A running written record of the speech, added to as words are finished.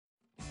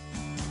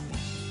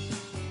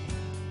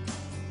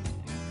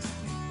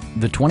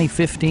The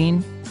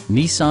 2015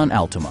 Nissan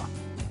Altima.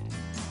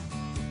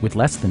 With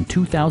less than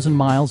 2,000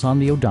 miles on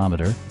the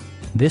odometer,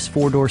 this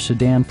four-door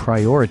sedan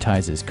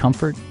prioritizes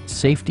comfort,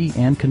 safety,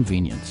 and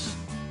convenience.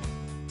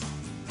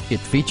 It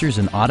features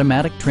an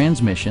automatic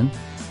transmission,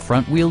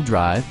 front-wheel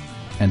drive,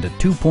 and a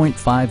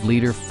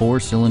 2.5-liter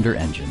four-cylinder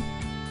engine.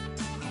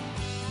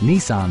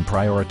 Nissan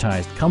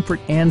prioritized comfort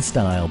and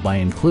style by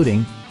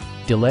including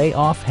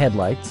delay-off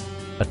headlights,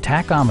 a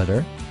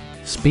tachometer,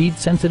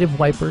 speed-sensitive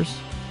wipers,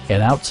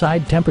 an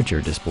outside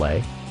temperature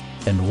display,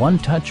 and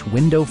one-touch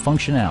window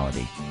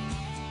functionality.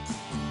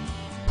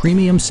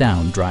 Premium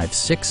sound drives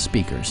 6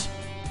 speakers,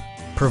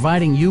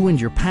 providing you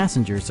and your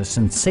passengers a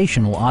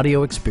sensational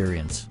audio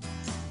experience.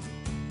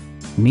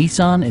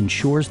 Nissan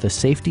ensures the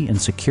safety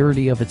and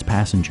security of its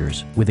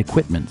passengers with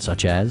equipment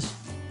such as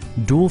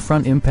dual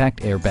front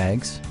impact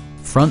airbags,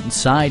 front and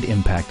side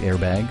impact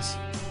airbags,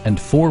 and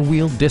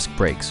 4-wheel disc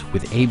brakes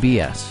with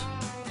ABS.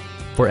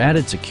 For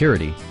added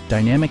security,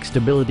 dynamic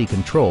stability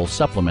control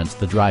supplements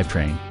the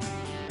drivetrain.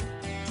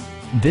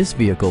 This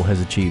vehicle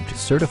has achieved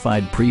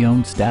certified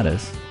pre-owned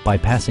status by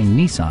passing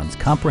Nissan's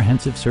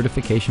comprehensive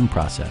certification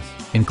process,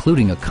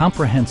 including a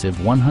comprehensive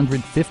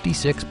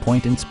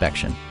 156-point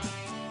inspection.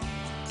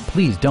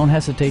 Please don't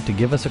hesitate to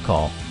give us a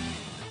call.